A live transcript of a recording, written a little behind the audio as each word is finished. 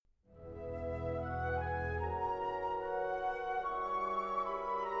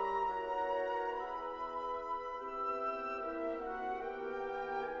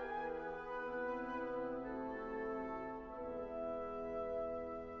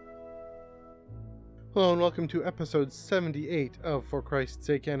Hello and welcome to episode 78 of For Christ's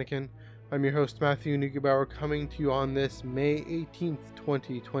Sake Anakin. I'm your host Matthew Neugebauer, coming to you on this May 18th,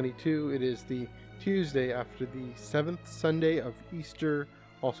 2022. It is the Tuesday after the 7th Sunday of Easter,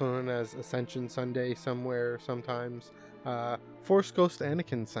 also known as Ascension Sunday somewhere, sometimes. Force Ghost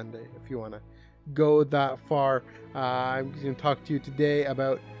Anakin Sunday, if you want to go that far. I'm going to talk to you today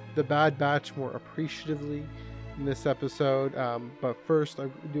about The Bad Batch more appreciatively in this episode. But first, I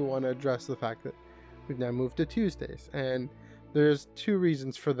do want to address the fact that we've now moved to Tuesdays, and there's two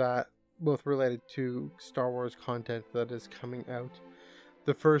reasons for that, both related to Star Wars content that is coming out.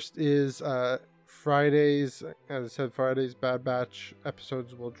 The first is Fridays, as I said, Fridays Bad Batch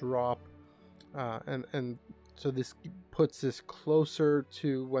episodes will drop, and so this puts this closer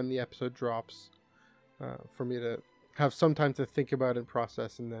to when the episode drops, for me to have some time to think about and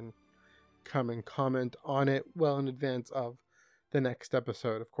process, and then come and comment on it well in advance of the next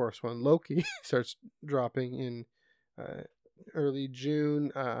episode. Of course, when Loki starts dropping in early June,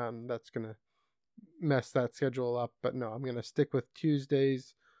 that's gonna mess that schedule up. But no, I'm gonna stick with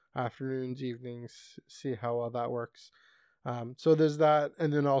Tuesdays, afternoons, evenings, see how well that works. So there's that,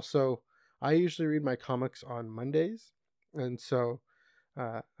 and then also I usually read my comics on Mondays, and so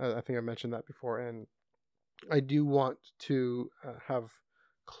I think I mentioned that before, and I do want to have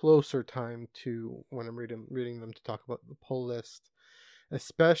closer time to when I'm reading them to talk about the pull list,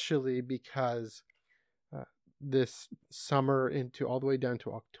 especially because this summer into all the way down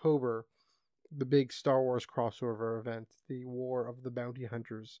to October, the big Star Wars crossover event, the War of the Bounty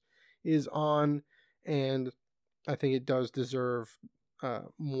Hunters, is on, and I think it does deserve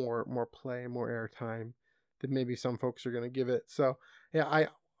more play, more airtime than maybe some folks are going to give it. So yeah,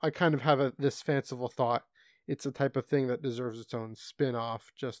 I kind of have this fanciful thought. It's a type of thing that deserves its own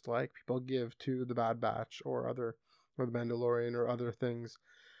spin-off, just like people give to the Bad Batch or the Mandalorian or other things.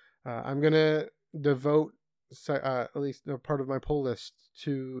 I'm gonna devote at least a part of my pull list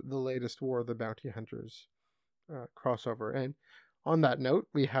to the latest War of the Bounty Hunters crossover. And on that note,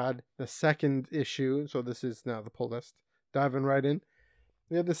 we had the second issue, so this is now the pull list, diving right in.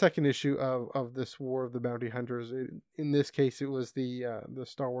 We had the second issue of this War of the Bounty Hunters. In this case, it was the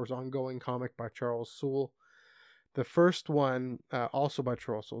Star Wars ongoing comic by Charles Soule. The first one, also by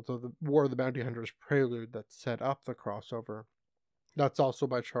Charles Soule, so the War of the Bounty Hunters prelude that set up the crossover, that's also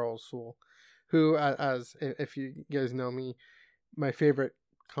by Charles Soule, who, as if you guys know me, my favorite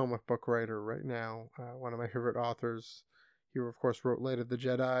comic book writer right now, one of my favorite authors. He, of course, wrote Light of the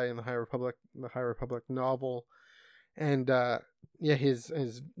Jedi and the High Republic novel. And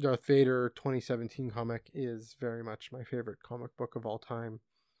his Darth Vader 2017 comic is very much my favorite comic book of all time.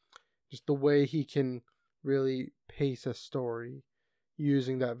 Just the way he can really pace a story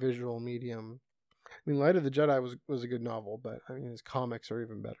using that visual medium. I mean, Light of the Jedi was a good novel, but I mean his comics are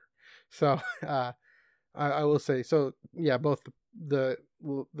even better. So I will say, so yeah, both the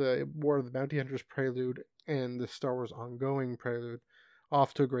War of the Bounty Hunters prelude and the Star Wars ongoing prelude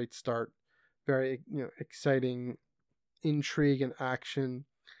off to a great start. Very exciting intrigue and action,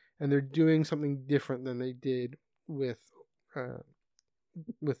 and they're doing something different than they did with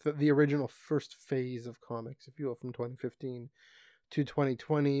the original first phase of comics, if you will, from 2015 to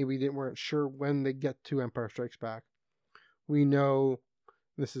 2020. We weren't sure when they get to Empire Strikes Back. We know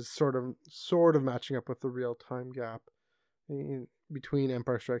this is sort of matching up with the real time gap between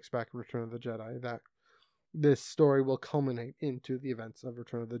Empire Strikes Back and Return of the Jedi, that this story will culminate into the events of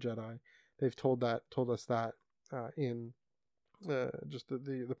Return of the Jedi. They've told us that in just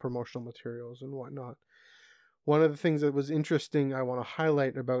the promotional materials and whatnot. One of the things that was interesting I want to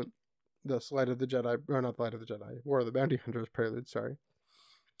highlight about this Light of the Jedi, or not Light of the Jedi, War of the Bounty Hunters prelude, sorry,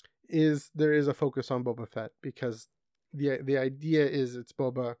 is there is a focus on Boba Fett, because the idea is it's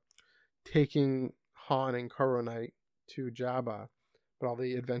Boba taking Han and Coronite to Jabba, but all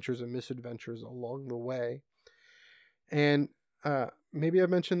the adventures and misadventures along the way. And maybe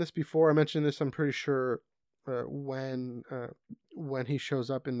I've mentioned this before. I mentioned this, I'm pretty sure, when he shows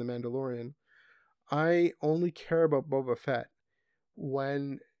up in The Mandalorian. I only care about Boba Fett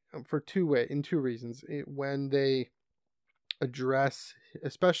when, in two reasons. When they address,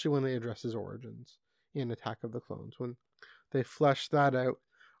 especially when they address his origins in Attack of the Clones, when they flesh that out.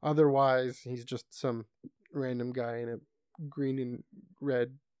 Otherwise, he's just some random guy in a green and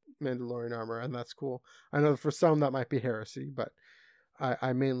red Mandalorian armor, and that's cool. I know for some that might be heresy, but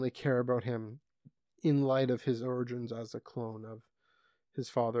I mainly care about him in light of his origins as a clone of his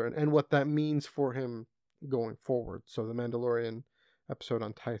father, and what that means for him going forward. So the Mandalorian episode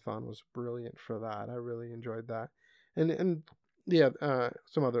on Tython was brilliant for that. I really enjoyed that, and yeah,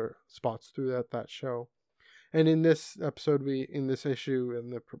 some other spots through that show. And in this episode, in this issue, in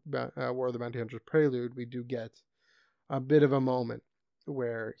the War of the Bounty Hunters prelude, we do get a bit of a moment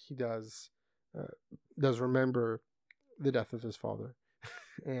where he does remember the death of his father,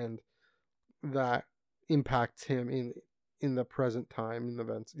 and that impacts him in the present time, in the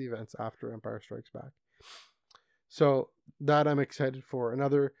events after Empire Strikes Back. So that I'm excited for.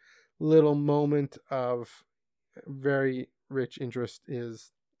 Another little moment of very rich interest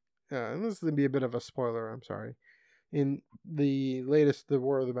is, and this is going to be a bit of a spoiler, I'm sorry. In the latest The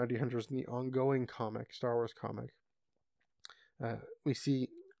War of the Bounty Hunters, in the ongoing comic, Star Wars comic, we see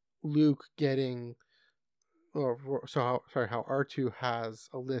Luke getting, how R2 has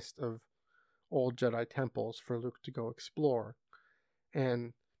a list of old Jedi temples for Luke to go explore.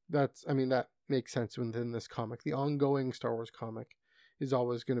 And that makes sense within this comic. The ongoing Star Wars comic is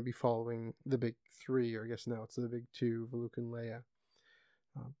always going to be following the big three, or I guess now it's the big two, Luke and Leia.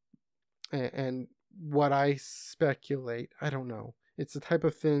 And what I speculate, I don't know. It's the type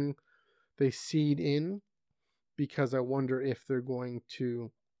of thing they seed in because I wonder if they're going to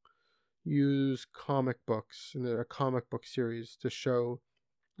use comic books in a comic book series to show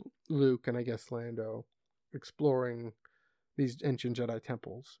Luke and I guess Lando exploring these ancient Jedi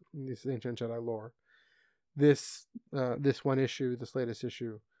temples, this ancient Jedi lore. This one issue, this latest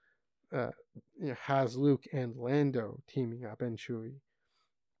issue, has Luke and Lando teaming up, and Chewie.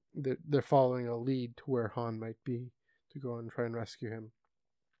 They're following a lead to where Han might be to go and try and rescue him.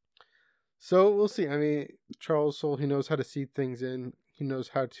 So we'll see. I mean, Charles Soule, he knows how to seed things in. He knows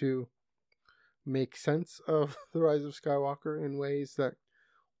how to make sense of the Rise of Skywalker in ways that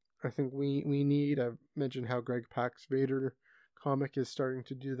I think we need. I've mentioned how Greg Pak's Vader comic is starting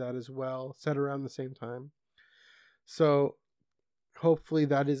to do that as well, set around the same time. So hopefully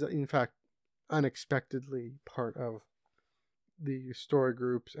that is, in fact, unexpectedly part of the story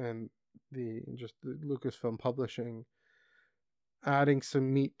groups and the Lucasfilm Publishing adding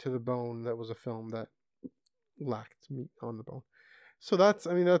some meat to the bone that was a film that lacked meat on the bone. So that's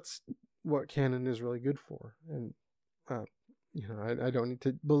what canon is really good for. And I don't need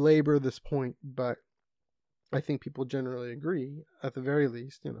to belabor this point, but I think people generally agree, at the very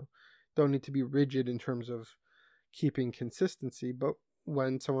least, don't need to be rigid in terms of keeping consistency, but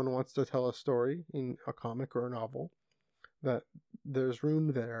when someone wants to tell a story in a comic or a novel, that there's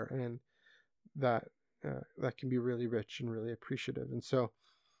room there, and that can be really rich and really appreciative. And so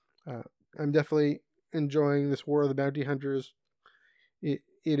I'm definitely enjoying this War of the Bounty Hunters. It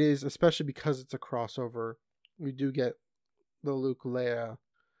is, especially because it's a crossover. We do get the Luke, Leia,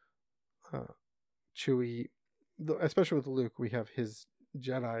 Chewie, especially with Luke, we have his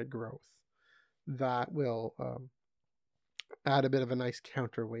Jedi growth that will add a bit of a nice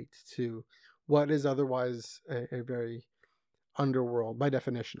counterweight to what is otherwise a very underworld, by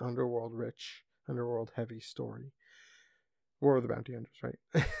definition, underworld rich, underworld heavy story. War of the Bounty Hunters,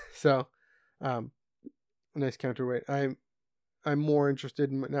 right? So, a nice counterweight. I'm more interested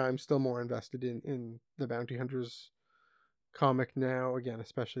in now. I'm still more invested in the Bounty Hunters comic now. Again,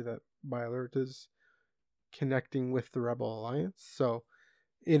 especially that BioAlert is connecting with the Rebel Alliance. So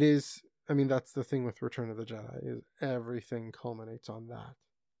it is. I mean, that's the thing with Return of the Jedi, is everything culminates on that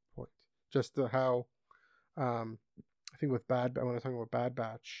point. Just how, I think with when I was talking about Bad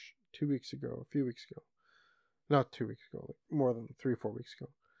Batch a few weeks ago, not 2 weeks ago, more than 3 or 4 weeks ago,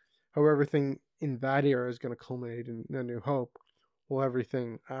 how everything in that era is going to culminate in A New Hope. Well,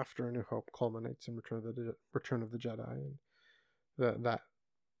 everything after A New Hope culminates in Return of the Jedi, and that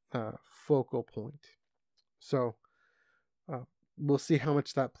focal point. So we'll see how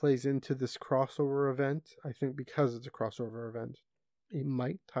much that plays into this crossover event. I think because it's a crossover event, it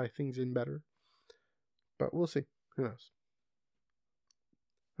might tie things in better, but we'll see. Who knows?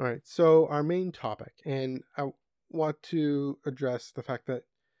 All right, so our main topic, and I want to address the fact that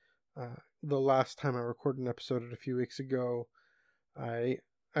the last time I recorded an episode a few weeks ago, I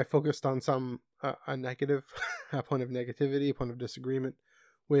focused on a negative, a point of negativity, a point of disagreement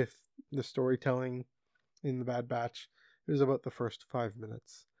with the storytelling in the Bad Batch. It was about the first 5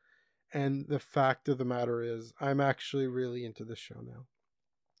 minutes. And the fact of the matter is, I'm actually really into this show now.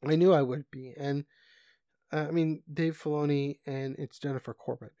 I knew I would be. And Dave Filoni and it's Jennifer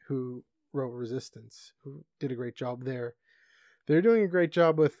Corbett who wrote Resistance, who did a great job there. They're doing a great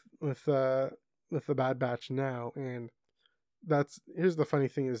job with the Bad Batch now. And here's the funny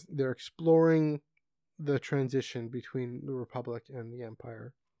thing is they're exploring the transition between the Republic and the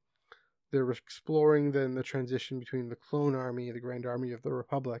Empire. They're exploring then the transition between the Clone Army, the Grand Army of the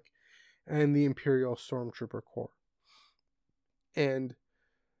Republic, and the Imperial Stormtrooper Corps. And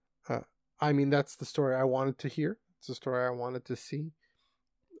that's the story I wanted to hear. It's the story I wanted to see.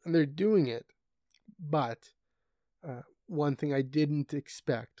 And they're doing it, but One thing I didn't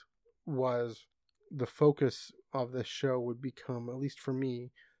expect was the focus of this show would become, at least for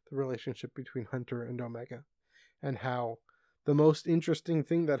me, the relationship between Hunter and Omega, and how the most interesting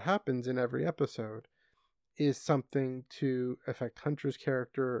thing that happens in every episode is something to affect Hunter's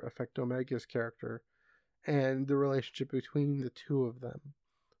character, affect Omega's character, and the relationship between the two of them.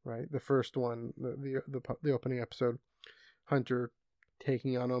 Right, the first one, the opening episode, Hunter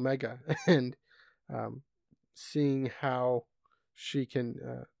taking on Omega and seeing how she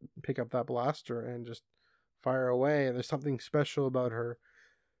can pick up that blaster and just fire away. And there's something special about her.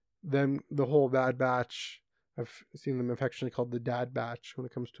 Then the whole Bad Batch, I've seen them affectionately called the Dad Batch when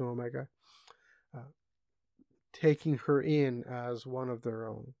it comes to Omega, taking her in as one of their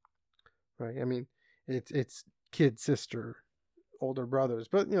own. Right? I mean, it's kid sister, older brothers,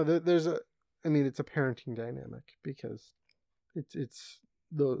 but there's it's a parenting dynamic because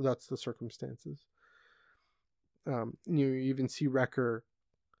that's the circumstances. You even see Wrecker.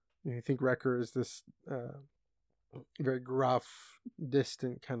 You think Wrecker is this very gruff,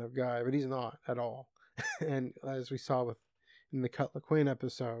 distant kind of guy, but he's not at all. And as we saw in the Cut LaQuaine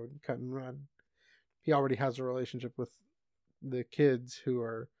episode, Cut and Run, he already has a relationship with the kids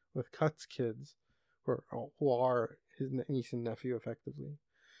with Cut's kids, who are his niece and nephew effectively.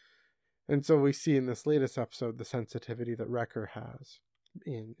 And so we see in this latest episode the sensitivity that Wrecker has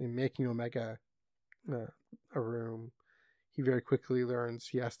in making Omega a room. He very quickly learns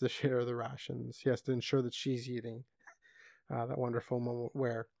he has to share the rations. He has to ensure that she's eating. That wonderful moment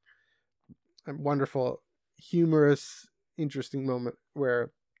where, a wonderful, humorous, interesting moment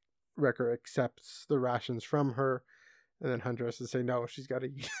where Wrecker accepts the rations from her, and then Hunter has to say, no, she's got to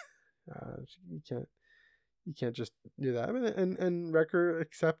eat. You can't just do that. And Wrecker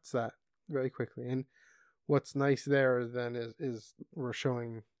accepts that very quickly. And what's nice there then is we're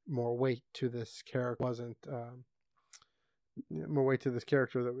showing more weight to this character. More weight to this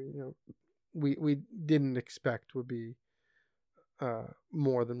character that we didn't expect would be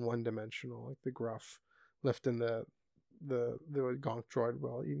more than one dimensional, like the gruff lifting the gonk droid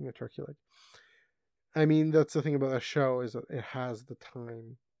while eating a turkey leg. I mean, that's the thing about a show, is that it has the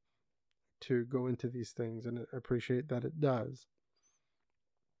time to go into these things, and I appreciate that it does.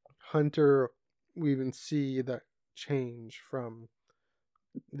 Hunter, we even see that change from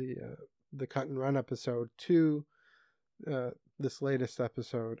the Cut and Run episode to this latest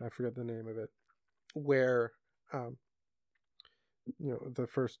episode. I forget the name of it, where the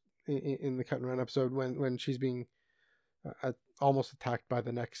first in the Cut and Run episode when she's being almost attacked by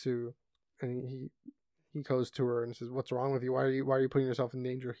the Nexu, and he goes to her and says, "What's wrong with you? Why are you putting yourself in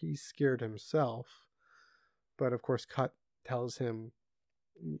danger?" He's scared himself, but of course Cut tells him,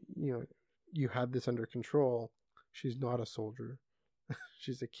 you had this under control. She's not a soldier.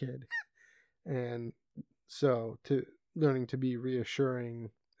 She's a kid. And so learning to be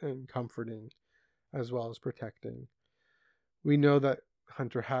reassuring and comforting as well as protecting. We know that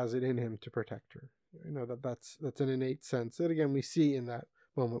Hunter has it in him to protect her. We know that's an innate sense that, again, we see in that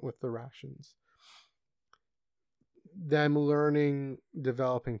moment with the rations. Them learning,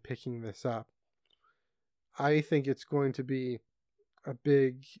 developing, picking this up. I think it's going to be a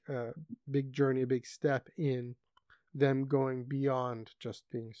big journey, a big step in them going beyond just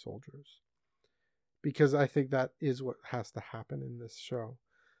being soldiers. Because I think that is what has to happen in this show.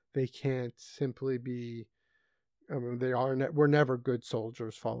 They can't simply be, we're never good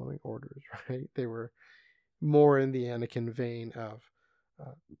soldiers following orders, right? They were more in the Anakin vein of,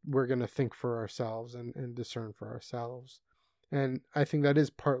 we're going to think for ourselves and discern for ourselves. And I think that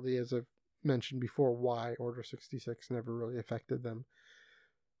is partly, as I've mentioned before, why Order 66 never really affected them.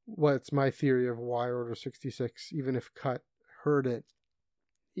 What's my theory of why Order 66, even if Cut heard it,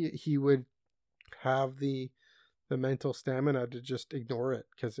 he would have the mental stamina to just ignore it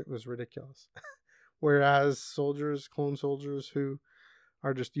because it was ridiculous. Whereas clone soldiers who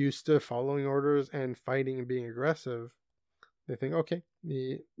are just used to following orders and fighting and being aggressive, they think, okay,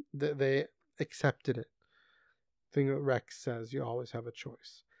 they accepted it. The thing that Rex says, you always have a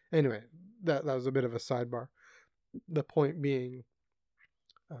choice. Anyway, that was a bit of a sidebar. The point being,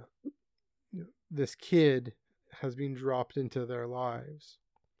 this kid has been dropped into their lives.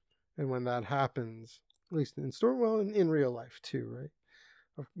 And when that happens, at least in story, well, in real life too,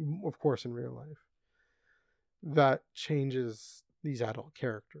 right? Of course, in real life, that changes these adult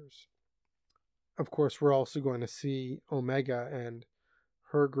characters. Of course, we're also going to see Omega and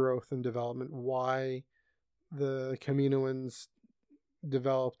her growth and development, why the Kaminoans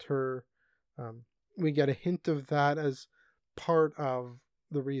developed her. We get a hint of that as part of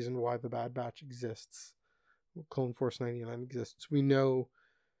the reason why the Bad Batch exists. Clone Force 99 exists. We know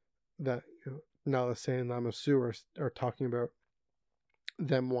that Nala Se and Lama Su are talking about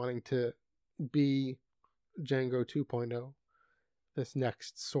them wanting to be Django 2.0, this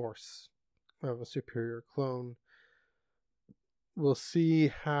next source of a superior clone. We'll see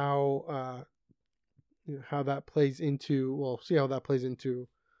how that plays into. We'll see how that plays into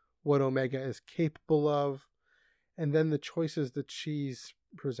what Omega is capable of, and then the choices that she's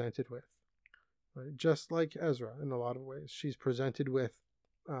presented with. Right? Just like Ezra, in a lot of ways, she's presented with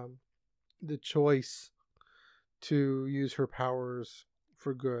the choice to use her powers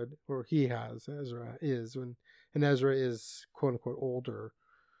for good, or he has. Ezra is, and Ezra is quote unquote older,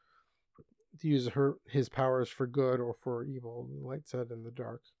 to use his powers for good or for evil, light side and the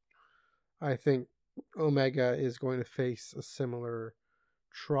dark. I think Omega is going to face a similar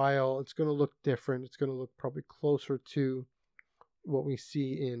trial. It's going to look different. It's going to look probably closer to what we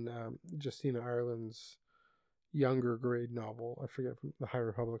see in Justina Ireland's younger grade novel. I forget, from the High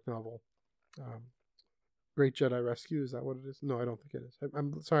Republic novel. Great Jedi Rescue, is that what it is? No, I don't think it is.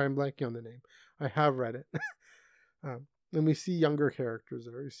 I'm sorry, I'm blanking on the name. I have read it. And we see younger characters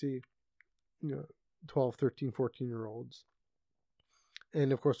there. We see 12, 13, 14-year-olds.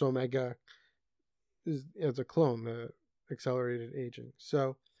 And of course, Omega is as a clone, the accelerated aging.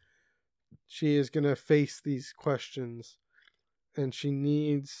 So she is going to face these questions, and she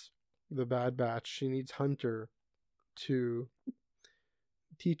needs the Bad Batch. She needs Hunter to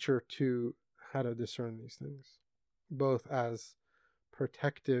teach her to how to discern these things, both as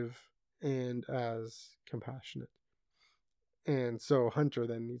protective and as compassionate. And so Hunter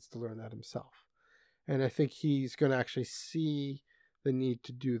then needs to learn that himself. And I think he's going to actually see the need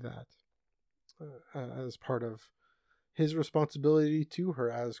to do that as part of his responsibility to her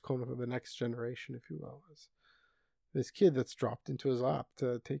as kind of the next generation, if you will, as this kid that's dropped into his lap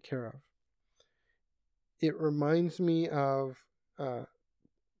to take care of. It reminds me of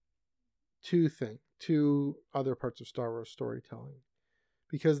two other parts of Star Wars storytelling,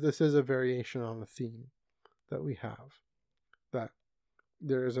 because this is a variation on a theme that we have, that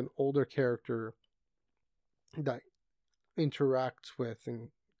there is an older character that interacts with and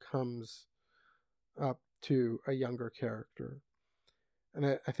comes up to a younger character. And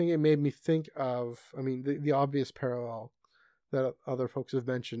I think it made me think of, the obvious parallel that other folks have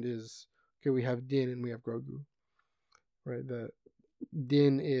mentioned is, okay, we have Din and we have Grogu, right? The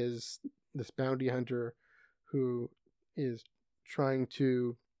Din is this bounty hunter who is trying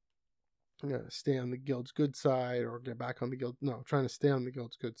to stay on the guild's good side, or get back on the guild. No, trying to stay on the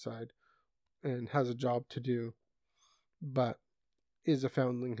guild's good side, and has a job to do, but is a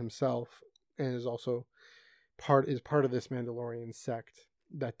foundling himself, and is also part of this Mandalorian sect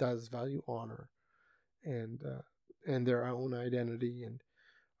that does value honor and their own identity. And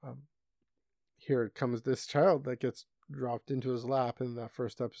here comes this child that gets dropped into his lap in that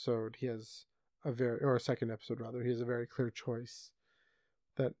first episode. He has second episode rather, he has a very clear choice,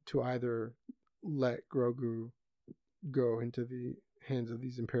 that to either let Grogu go into the hands of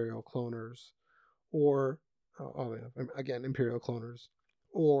these Imperial cloners, or again, Imperial cloners,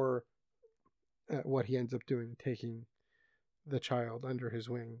 or what he ends up doing, taking the child under his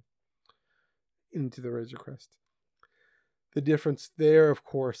wing into the Razor Crest. The difference there, of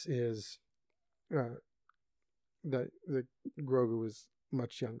course, is that Grogu was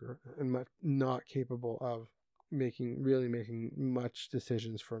much younger and not capable of making much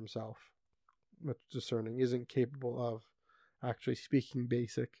decisions for himself, much discerning, isn't capable of actually speaking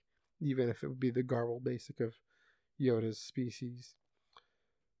basic, even if it would be the garbled basic of Yoda's species.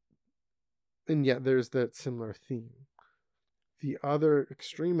 And yet there's that similar theme. The other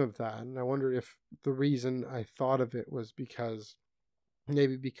extreme of that, and I wonder if the reason I thought of it was because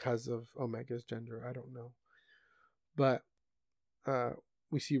of Omega's gender, I don't know. But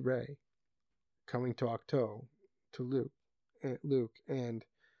we see Rey coming to Ahch-To, to Luke, and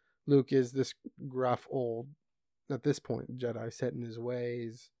Luke is this gruff old, at this point, Jedi set in his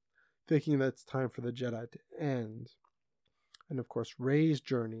ways, thinking that it's time for the Jedi to end. And of course, Rey's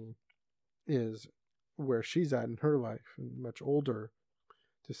journey is where she's at in her life, and much older,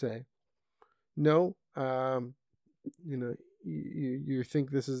 to say, no, you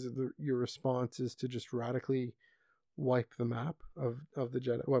think this is your response is to just radically wipe the map of the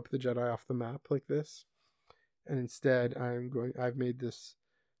Jedi, wipe the Jedi off the map like this, and instead I've made this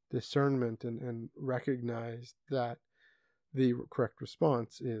discernment and recognized that the correct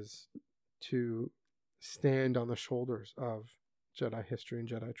response is to stand on the shoulders of Jedi history and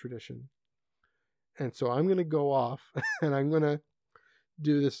Jedi tradition. And so I'm going to go off and I'm going to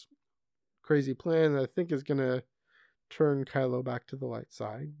do this crazy plan that I think is going to turn Kylo back to the light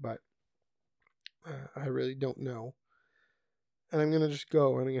side, but I really don't know. and I'm going to just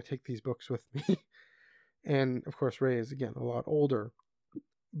go and I'm going to take these books with me. And of course, Rey is again a lot older,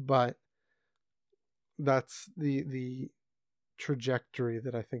 but that's the trajectory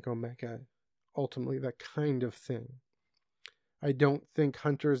that I think Omega ultimately, that kind of thing. I don't think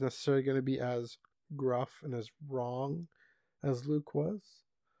Hunter is necessarily going to be as gruff and as wrong as Luke was,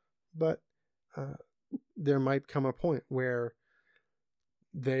 but there might come a point where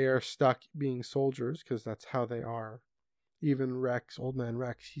they are stuck being soldiers because that's how they are. Even Rex, old man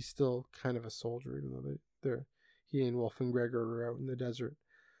Rex, he's still kind of a soldier, even though he and Wolf and Gregor are out in the desert.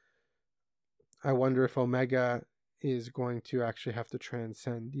 I wonder if Omega is going to actually have to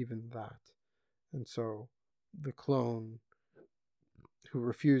transcend even that. And so the clone who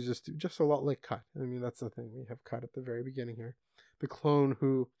refuses to, just a lot like Cut. I mean, that's the thing. We have Cut at the very beginning here. The clone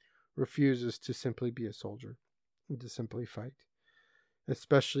who refuses to simply be a soldier, to simply fight,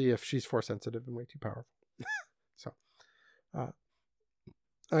 especially if she's force sensitive and way too powerful. So,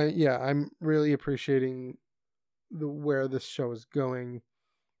 I'm really appreciating where this show is going.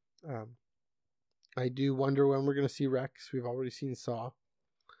 I do wonder when we're going to see Rex. We've already seen Saw,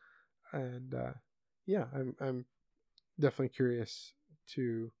 and I'm definitely curious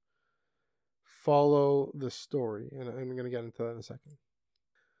to follow the story, and I'm going to get into that in a second.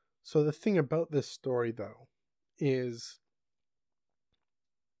 So the thing about this story, though, is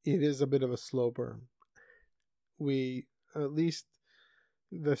it is a bit of a slow burn. We, at least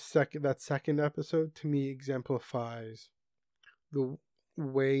that second episode, to me exemplifies the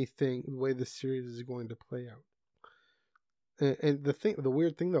way the series is going to play out. And the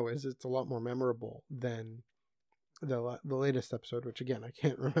weird thing though is it's a lot more memorable than the latest episode, which again I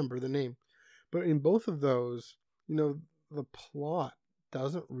can't remember the name. But in both of those, the plot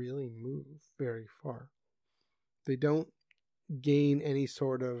doesn't really move very far. They don't gain any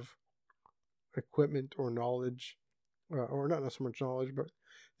sort of equipment or knowledge, or not so much knowledge, but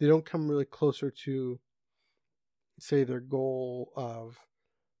they don't come really closer to, say, their goal of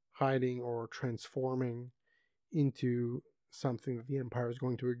hiding or transforming into something that the Empire is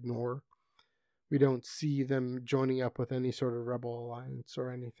going to ignore. We don't see them joining up with any sort of rebel alliance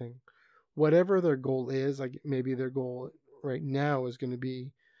or anything. Whatever their goal is, like maybe their goal right now is going to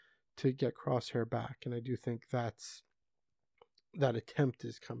be to get Crosshair back, and I do think that attempt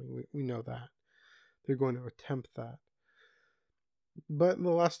is coming. We know that they're going to attempt that. But in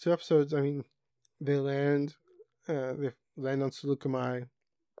the last two episodes, I mean, they land on Seleucami,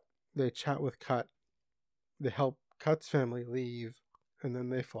 they chat with Cut, they help Cut's family leave, and then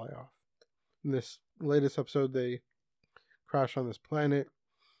they fly off. In this latest episode, they crash on this planet.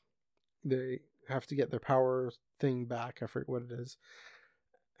 They have to get their power thing back. I forget what it is.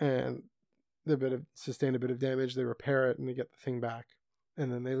 And they sustain a bit of damage. They repair it and they get the thing back.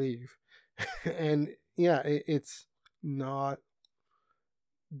 And then they leave. And yeah, it's not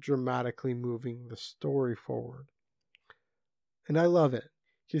dramatically moving the story forward. And I love it.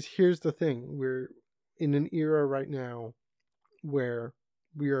 Because here's the thing. We're in an era right now where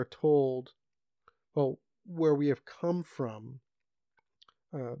we are told, well, where we have come from,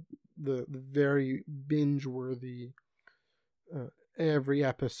 the very binge-worthy, every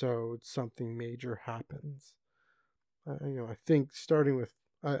episode something major happens. I think starting with,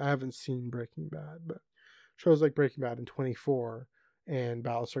 I haven't seen Breaking Bad, but shows like Breaking Bad and 24 and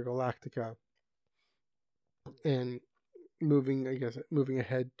Battlestar Galactica, and moving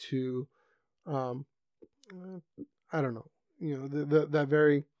ahead to, I don't know, that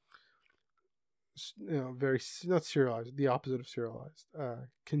very, very, not serialized, the opposite of serialized,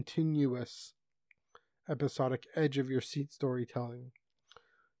 continuous episodic edge of your seat storytelling.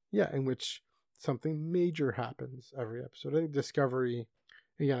 Yeah, in which something major happens every episode. I think Discovery,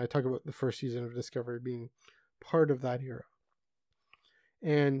 again, I talk about the first season of Discovery being part of that era.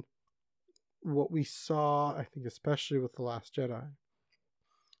 And what we saw, I think, especially with The Last Jedi,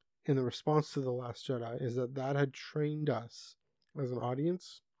 in the response to The Last Jedi, is that had trained us as an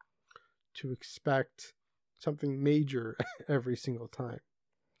audience to expect something major every single time.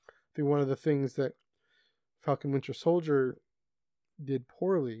 I think one of the things that Falcon Winter Soldier did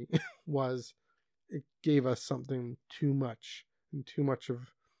poorly was it gave us something too much, and too much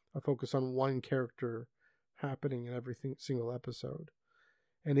of a focus on one character happening in every single episode.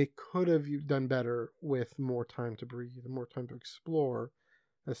 And it could have done better with more time to breathe, more time to explore,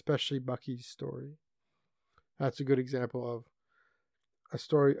 especially Bucky's story. That's a good example of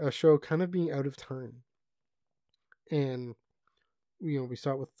a show kind of being out of time. And we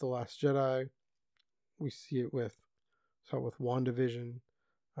saw it with The Last Jedi. We saw it with WandaVision.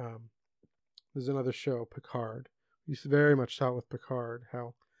 There's another show, Picard. We very much saw it with Picard,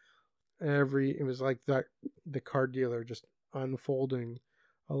 how it was like that the card dealer just unfolding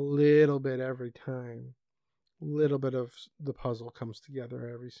a little bit every time. A little bit of the puzzle comes together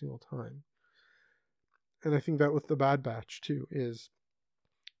every single time. And I think that with the Bad Batch too is,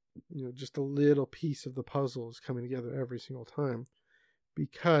 just a little piece of the puzzle is coming together every single time.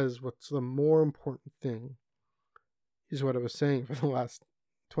 Because what's the more important thing is what I was saying for the last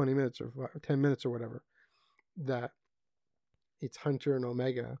 20 minutes or 10 minutes or whatever, that it's Hunter and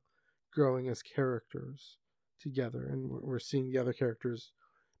Omega growing as characters together, and we're seeing the other characters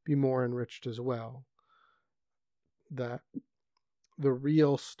be more enriched as well. That the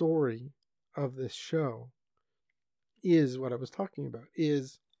real story of this show is what I was talking about,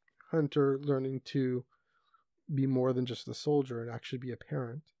 is Hunter learning to be more than just a soldier and actually be a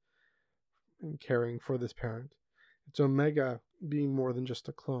parent and caring for this parent. It's Omega being more than just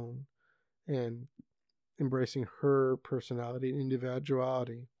a clone and embracing her personality and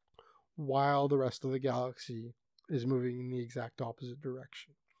individuality while the rest of the galaxy is moving in the exact opposite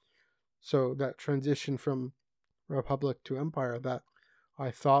direction. So that transition from Republic to Empire that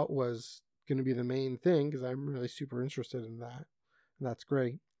I thought was going to be the main thing, because I'm really super interested in that, and that's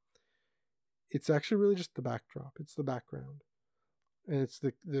great. It's actually really just the backdrop. It's the background. And it's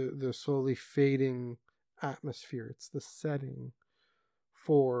the slowly fading atmosphere. It's the setting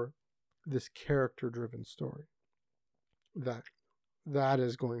for this character-driven story that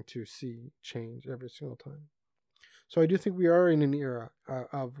is going to see change every single time. So I do think we are in an era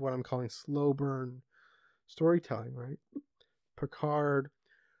of what I'm calling slow burn storytelling, right? Picard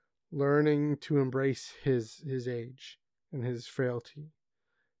learning to embrace his age and his frailty,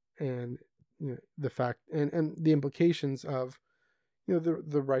 and the fact and the implications of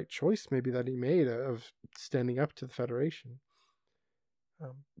the right choice maybe that he made of standing up to the Federation.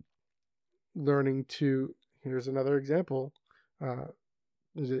 Learning to, here's another example,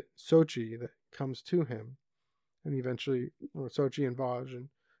 is it Sochi that comes to him, and eventually, or Sochi and Vaj and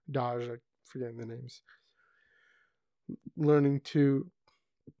Daj, I'm forgetting the names, learning to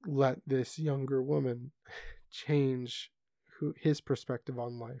let this younger woman change his perspective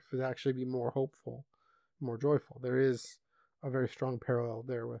on life, and actually be more hopeful, more joyful. There is a very strong parallel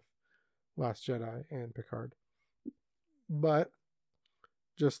there with Last Jedi and Picard. But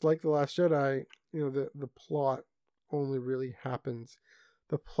just like The Last Jedi, the plot only really happens.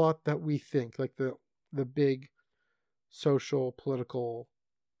 The plot that we think, like the big social, political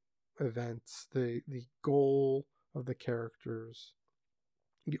events, the goal of the characters,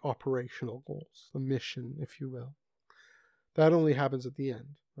 the operational goals, the mission, if you will, that only happens at the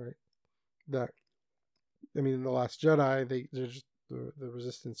end, right? In The Last Jedi, the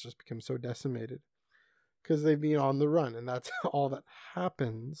Resistance just becomes so decimated because they've been on the run, and that's all that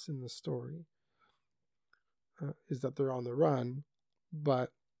happens in the story, is that they're on the run.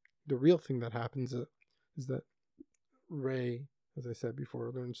 But the real thing that happens is that Rey, as I said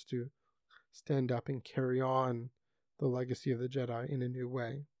before, learns to stand up and carry on the legacy of the Jedi in a new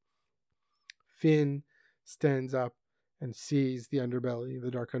way. Finn stands up and sees the underbelly,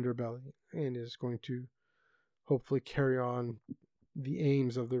 the dark underbelly, and is going to hopefully carry on the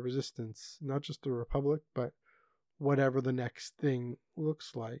aims of the Resistance, not just the Republic, but whatever the next thing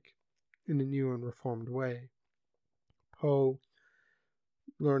looks like in a new and reformed way. Poe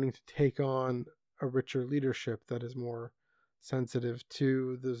learning to take on a richer leadership that is more sensitive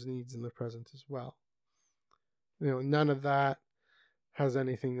to those needs in the present as well. None of that has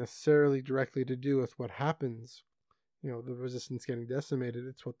anything necessarily directly to do with what happens, the Resistance getting decimated.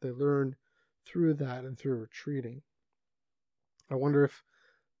 It's what they learn through that and through retreating. I wonder if,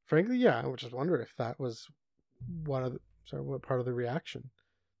 frankly, I just wonder if that was what part of the reaction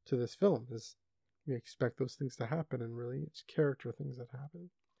to this film is. We expect those things to happen, and really it's character things that happen.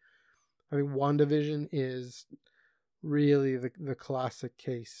 I think WandaVision is really the classic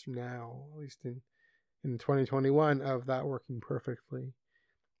case now, at least in 2021, of that working perfectly.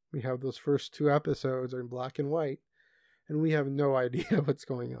 We have those first 2 episodes are in black and white, and we have no idea what's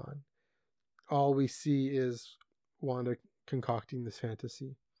going on. All we see is Wanda concocting this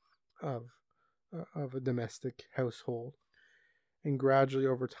fantasy of a domestic household, and gradually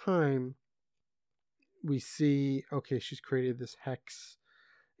over time we see, okay, she's created this hex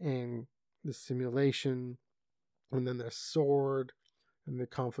and this simulation, and then the sword and the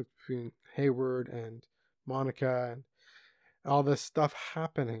conflict between Hayward and Monica and all this stuff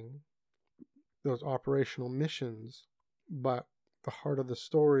happening, those operational missions. But the heart of the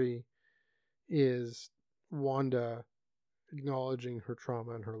story is Wanda acknowledging her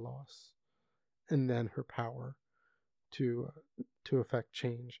trauma and her loss, and then her power to affect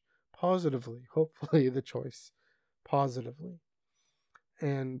change positively, hopefully the choice positively.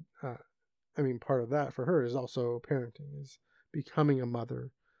 And I mean, part of that for her is also parenting, is becoming a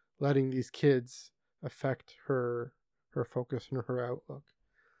mother, letting these kids affect her focus and her outlook.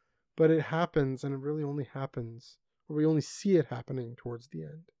 But it happens, and it really only happens, or we only see it happening towards the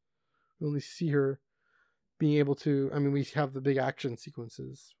end. We only see her being able to, I mean, we have the big action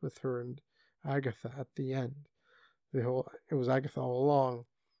sequences with her and Agatha at the end. It was Agatha all along.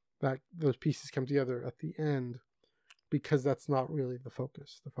 That those pieces come together at the end, because that's not really the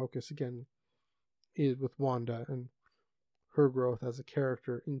focus. The focus, again, is with Wanda and her growth as a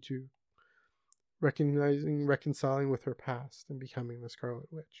character into reconciling with her past and becoming the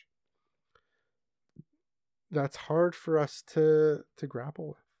Scarlet Witch. That's hard for us to grapple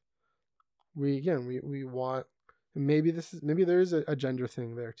with. We want, and maybe there is a gender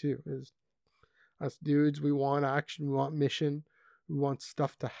thing there too. Is us dudes, we want action, we want mission, we want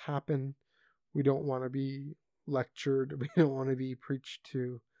stuff to happen. We don't want to be lectured. We don't want to be preached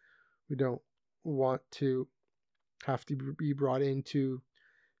to. We don't want to have to be brought into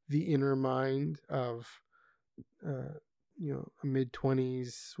the inner mind of a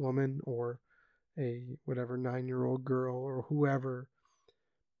mid-20s woman or a whatever 9-year-old girl or whoever.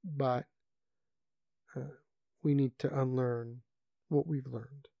 But we need to unlearn what we've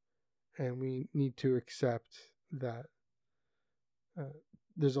learned, and we need to accept that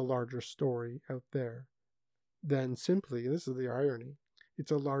there's a larger story out there than simply, this is the irony,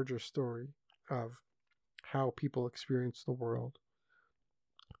 it's a larger story of how people experience the world.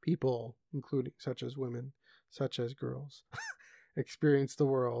 People, including such as women, such as girls, experience the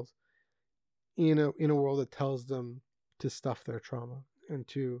world in a world that tells them to stuff their trauma and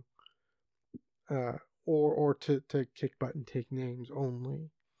to or to kick butt and take names only,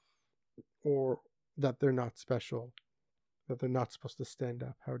 or that they're not special, that they're not supposed to stand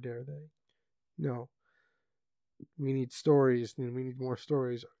up. How dare they? No. We need stories, and we need more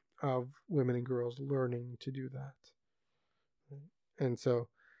stories of women and girls learning to do that. And so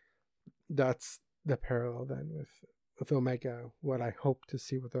that's the parallel then with Omega, what I hope to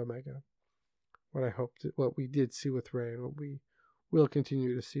see with Omega, what we did see with Rey, and what we will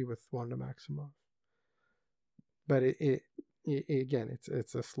continue to see with Wanda Maximoff. But it again,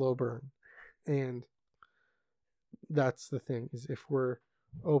 it's a slow burn, and that's the thing, is if we're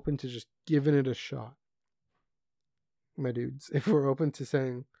open to just giving it a shot, my dudes, if we're open to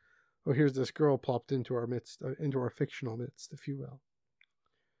saying, oh, here's this girl plopped into our midst, into our fictional midst, if you will.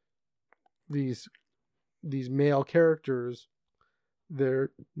 These male characters,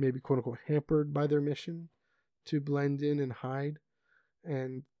 they're maybe quote unquote hampered by their mission to blend in and hide,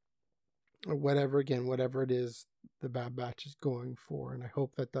 and whatever it is the Bad Batch is going for. And I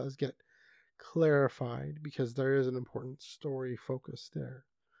hope that does get clarified, because there is an important story focus there.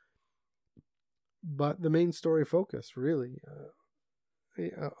 But the main story focus, really,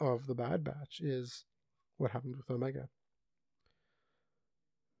 of the Bad Batch is what happened with Omega.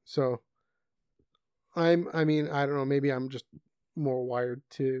 So, I don't know, maybe I'm just more wired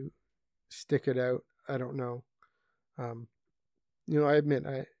to stick it out. I don't know. I admit,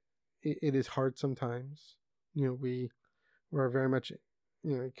 it is hard sometimes. We're very much,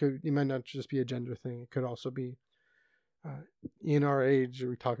 it might not just be a gender thing. It could also be in our age.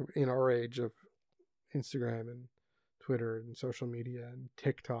 We talk in our age of Instagram and Twitter and social media and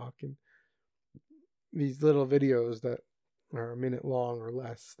TikTok and these little videos that are a minute long or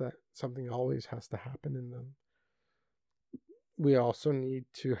less, that something always has to happen in them. We also need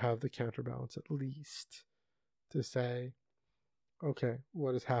to have the counterbalance, at least, to say, okay,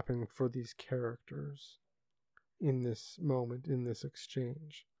 what is happening for these characters in this moment, in this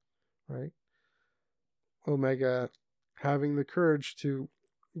exchange, right? Omega having the courage to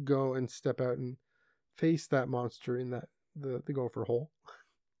go and step out and face that monster in that the gopher hole.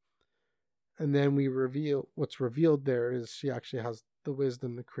 And then what's revealed there is she actually has the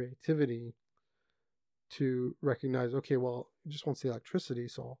wisdom, the creativity to recognize, okay, well, it just wants the electricity,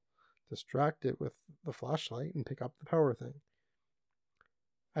 so I'll distract it with the flashlight and pick up the power thing.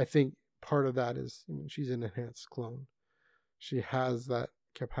 I think part of that is, she's an enhanced clone. She has that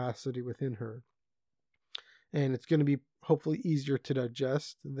capacity within her. And it's going to be hopefully easier to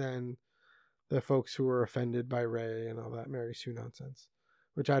digest than the folks who were offended by Rey and all that Mary Sue nonsense,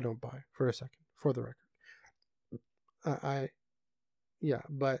 which I don't buy for a second, for the record.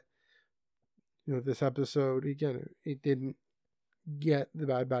 But this episode, again, it didn't get the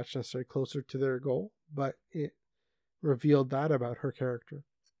Bad Batch necessarily closer to their goal, but it revealed that about her character.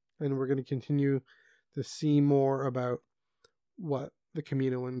 And we're going to continue to see more about what the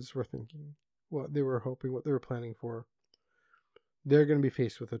Kaminoans were thinking, what they were hoping, what they were planning for. They're going to be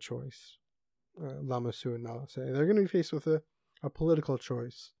faced with a choice. Lama Su and Nala say they're going to be faced with a political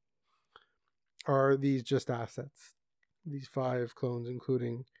choice. are these just assets? These 5 clones,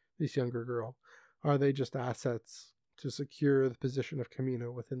 including this younger girl, are they just assets to secure the position of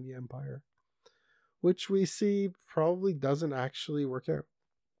Kamino within the Empire? Which we see probably doesn't actually work out.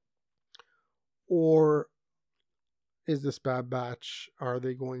 Or is this Bad Batch, are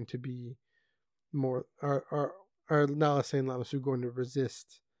they going to be more, are Nala Se and Lama Su going to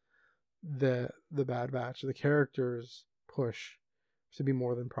resist the Bad Batch, the characters' push to be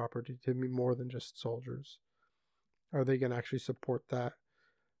more than property, to be more than just soldiers? Are they going to actually support that?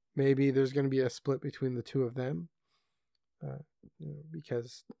 Maybe there's going to be a split between the two of them,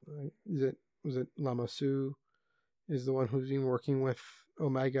 because was it Lama Su is the one who's been working with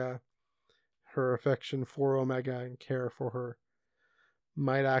Omega. Her affection for Omega and care for her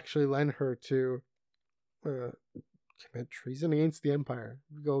might actually lend her to commit treason against the Empire,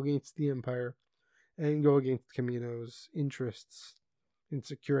 go against the Empire, and go against Kamino's interests in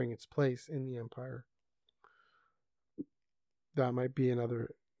securing its place in the Empire. That might be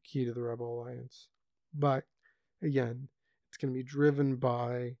another key to the Rebel Alliance. But again, it's going to be driven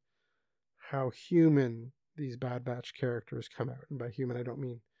by how human these Bad Batch characters come out. And by human, I don't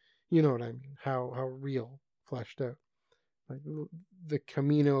mean, you know what I mean, how real, fleshed out. Like the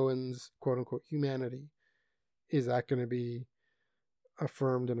Kaminoans' quote unquote humanity. Is that going to be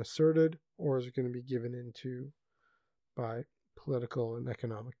affirmed and asserted, or is it going to be given into by political and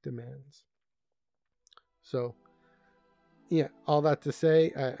economic demands? So, yeah, all that to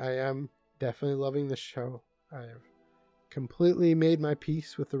say, I am definitely loving the show. I have completely made my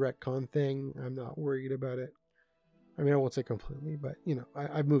peace with the retcon thing. I'm not worried about it. I mean, I won't say completely, but,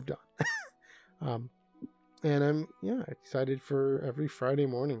 I've moved on. And I'm, excited for every Friday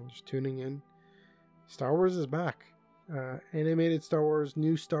morning, just tuning in. Star Wars is back. Animated Star Wars,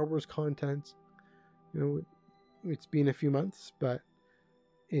 new Star Wars content. It's been a few months, but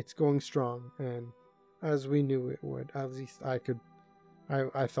it's going strong. And as we knew it would, at least I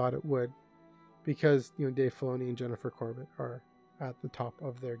thought it would, because, Dave Filoni and Jennifer Corbett are at the top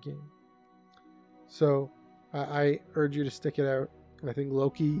of their game. So I urge you to stick it out. I think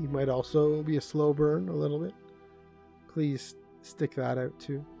Loki might also be a slow burn a little bit. Please stick that out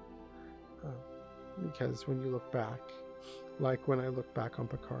too. Because when you look back, like when I look back on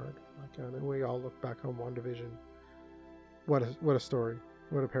Picard, and we all look back on WandaVision, what a story,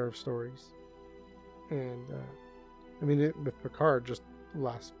 what a pair of stories. And with Picard, just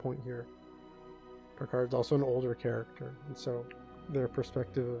last point here, Picard's also an older character, and so their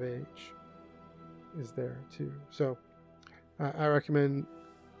perspective of age is there too. So I recommend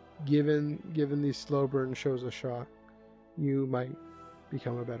giving these slow burn shows a shot. You might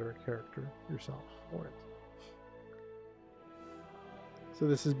become a better character yourself for it. So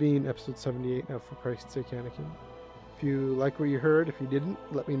this has been episode 78 of For Christ's Sake Anakin. If you like what you heard, if you didn't,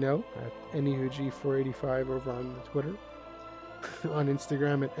 let me know at NEUG485 over on the Twitter, on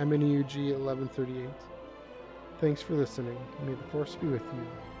Instagram at MNEUG1138. Thanks for listening. May the Force be with you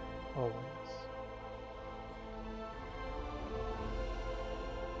always.